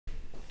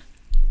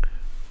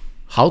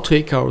How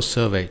to Ekahau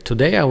Survey.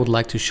 Today I would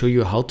like to show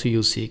you how to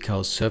use the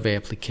Ekahau Survey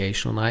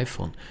application on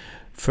iPhone.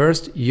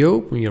 First, you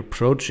open your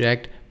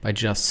project by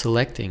just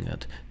selecting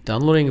it,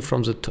 downloading it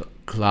from the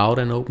cloud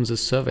and open the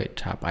Survey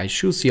tab. I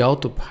choose the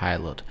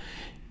Autopilot.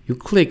 You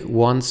click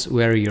once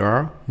where you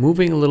are,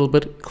 moving a little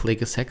bit,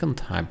 click a second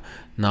time.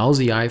 Now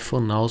the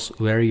iPhone knows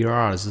where you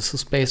are. This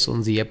is based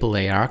on the Apple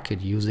AR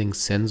kit using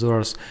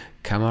sensors,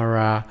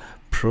 camera,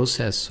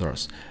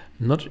 processors,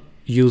 not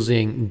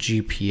using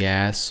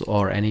GPS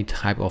or any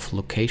type of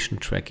location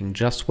tracking,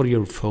 just what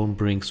your phone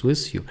brings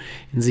with you.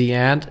 In the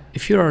end,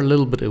 if you are a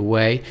little bit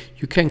away,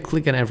 you can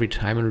click on every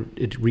time and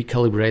it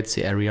recalibrates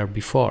the area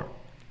before.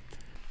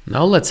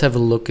 Now let's have a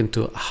look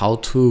into how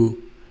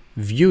to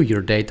view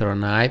your data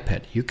on an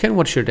iPad. You can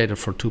watch your data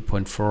for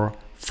 2.45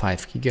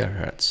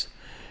 GHz.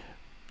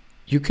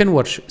 You can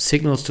watch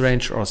signal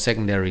strength or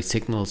secondary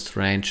signal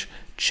strength,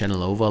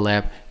 channel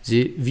overlap.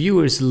 The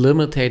view is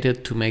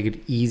limited to make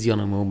it easy on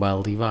a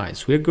mobile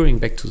device. We're going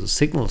back to the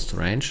signal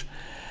strength.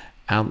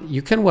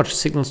 You can watch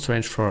signal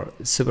strength for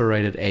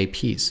separated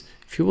APs.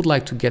 If you would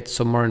like to get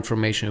some more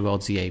information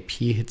about the AP,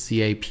 hit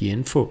the AP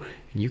info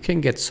and you can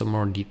get some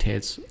more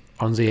details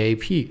on the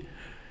AP.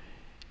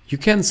 You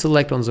can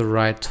select on the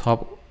right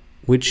top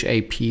which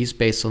APs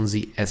based on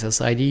the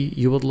SSID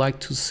you would like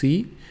to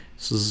see.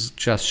 So this is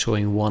just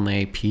showing one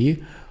AP,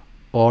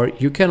 or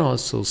you can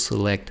also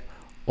select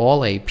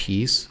all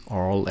APs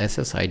or all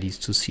SSIDs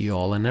to see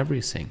all and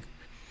everything.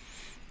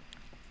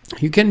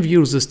 You can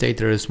view this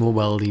data as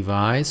mobile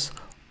device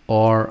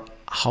or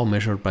how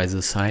measured by the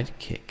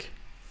Sidekick.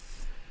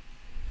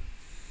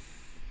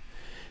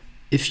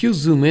 If you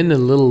zoom in a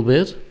little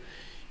bit,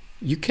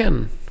 you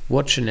can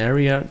watch an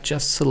area,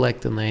 just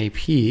select an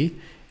AP,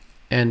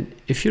 and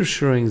if you're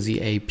showing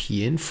the AP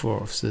info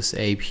of this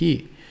AP,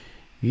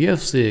 you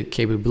have the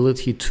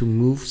capability to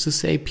move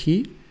this AP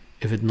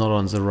if it's not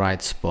on the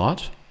right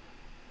spot.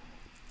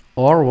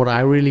 Or what I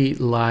really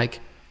like,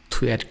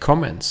 to add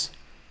comments.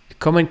 A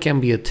comment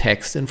can be a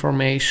text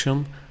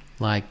information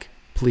like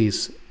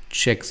please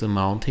check the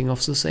mounting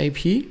of this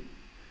AP.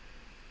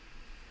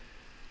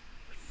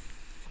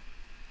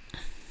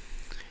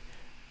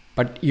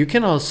 But you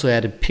can also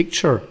add a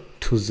picture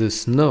to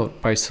this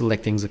note by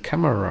selecting the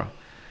camera.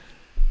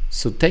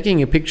 So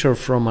taking a picture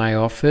from my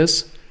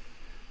office,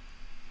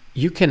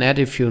 you can add,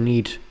 if you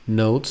need,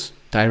 notes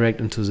direct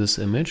into this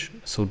image.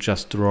 So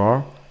just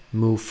draw,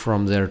 move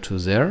from there to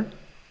there,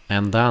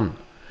 and done.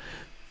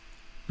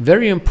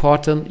 Very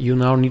important, you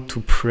now need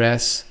to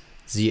press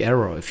the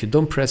arrow. If you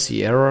don't press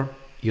the arrow,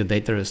 your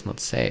data is not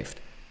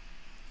saved.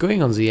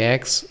 Going on the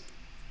X,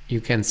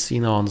 you can see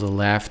now on the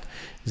left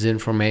the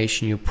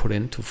information you put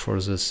into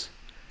for this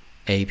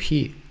AP.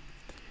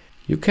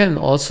 You can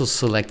also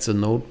select the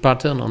note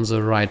button on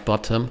the right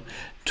bottom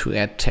to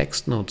add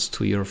text notes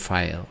to your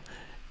file.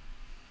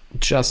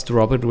 Just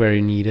drop it where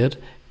you need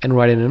it and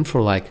write an info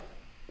like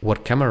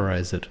what camera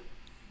is it.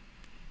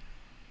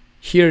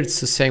 Here it's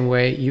the same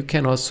way. You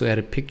can also add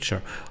a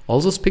picture.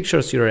 All those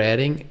pictures you're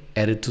adding,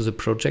 add it to the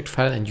project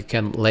file and you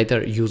can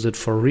later use it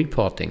for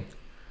reporting.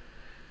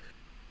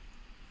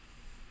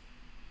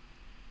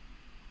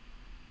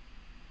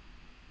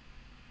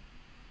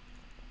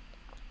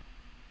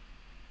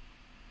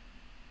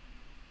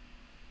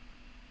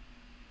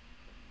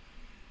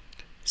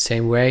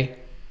 Same way,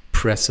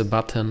 press a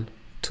button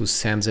to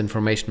send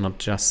information, not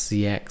just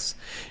the X.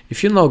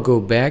 If you now go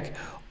back,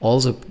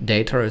 all the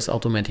data is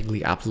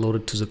automatically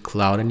uploaded to the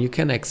cloud and you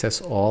can access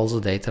all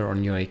the data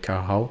on your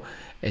Ekahau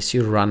as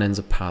you run in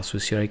the past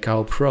with your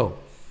Ekahau Pro.